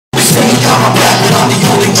but I'm the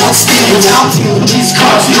only one standing out. These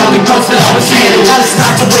cars, the only ones that I was handing. That's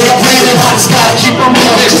not the way I planned it, I just gotta keep on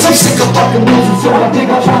moving. Cause I'm sick of fucking losing, so I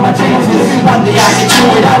think I'll try my chances. One day I can do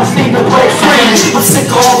it, I just need to break free. I'm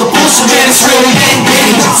sick of all the bullshit, man, it's really ain't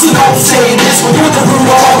me. So don't say this, when you're the root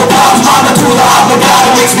of all the problems. Mama do the obligado,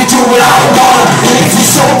 makes me do what I don't wanna. It makes me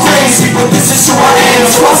so crazy, but this is who I am.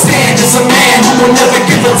 So I stand as a man who will never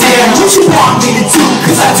give a damn what you want me to do,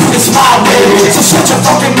 cause I do this my way. So shut your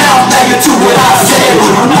fucking mouth, now you do what I say.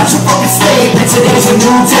 I'm not your fucking slave, and today's a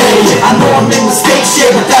new day. I know I'm in mistakes,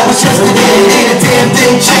 yeah, but that was yesterday. Ain't a damn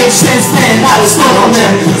thing changed since then, I just stood on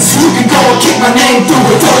them. So you can go and kick my name through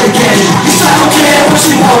the dirt again. Cause I don't care what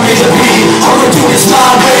you want me to be, I'm gonna do this my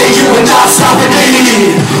way, you are not stopping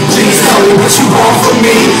me. Please tell me what you want from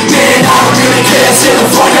me, man, I don't really care, stay the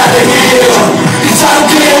fuck out of here. Cause I don't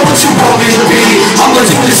care what you want me to be, I'm gonna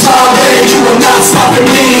do this my way, you are not stopping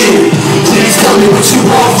me. Please tell me what you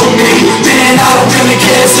want from me, man, I don't really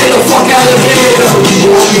care, stay the fuck out of here. You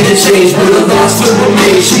want me to change, but the lost will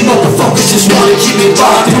remain. You motherfuckers just wanna keep me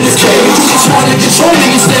locked in this cage. You just wanna control me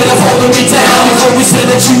instead of holding me down. You always said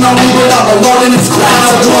that you know me, but I'm alone in this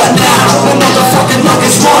cloud. What now? The motherfucking luck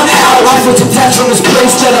is run out. I feel detached from this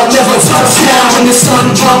place that I'll never touch now. When the sun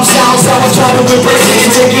comes out, so I try to embrace it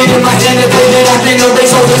and take it in my hand and play that I can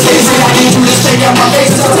erase all the things that I need you to stay out my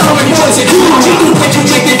face. So tell me what is it you need? The way you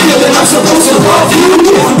make me feel that I'm supposed to love you.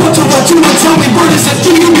 What do I do and tell me where does it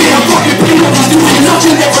lead me? I'm fucking pain over doing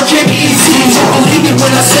nothing ever came easy. Don't believe me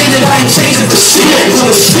when I say that I ain't changing for shit. Full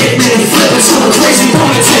of shit, man, flipping to a crazy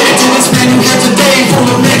lunatic. And this man you here today full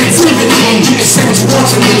of negativity. You can say what you want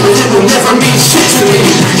to me, but it will never mean shit to me.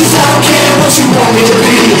 Cause I don't care what you want me to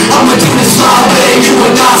be, I'ma do this my way, you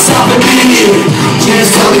are not stopping me.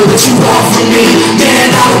 Just tell me what you want from me, man,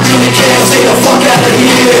 I don't really care, stay the fuck out of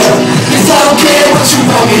here. Cause I don't care what you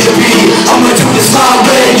want me to be, I'ma do this my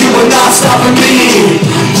way, you are not stopping me.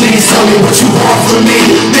 Please tell me what you want from me,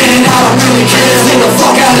 man, I don't really care, stay the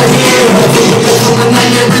fuck out of here. From the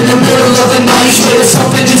night you're in the middle of the night, where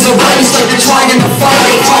something is erased, like you're trying to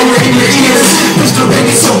fight, fire in your ears. Mr. Big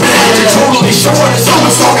is so bad, you're totally short,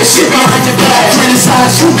 someone's talking shit behind your back.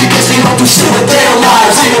 Criticize you because they don't do shit with their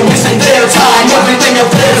lives, they don't wasting their time, everything up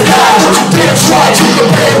their life. Don't you dare try to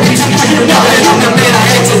compare me to you, nothing. I'm the man I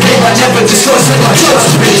hate today, I never discuss it like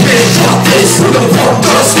trust me. Man, fuck this, who the fuck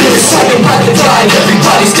does this? Second by the die,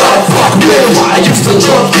 everybody's gotta fuck with. I used to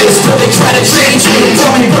love this, but they try to change me.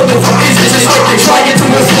 Tell me what the fuck is this, it's like they're trying to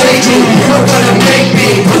inflate me. You're gonna make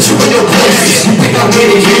me put you in your place. You think I'm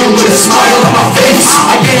waiting here with a smile on my face?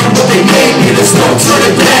 I am what they made me, there's no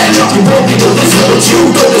turning back. You won't need to listen, but you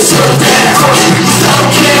don't deserve that. Cause I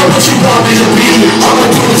don't care what you want me to be, I'ma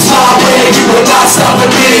do this my way, you are not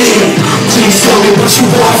stopping me. Please tell me what you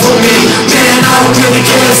want from me, man, I don't really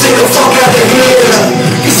care, stay the fuck out of here.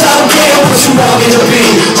 Cause I don't care what you want me to be,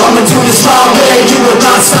 I'ma do this my way, you are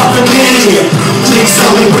not stopping me. Please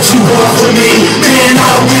tell me what you want from me, man, I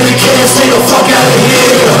don't really care, stay the fuck out of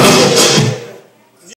here.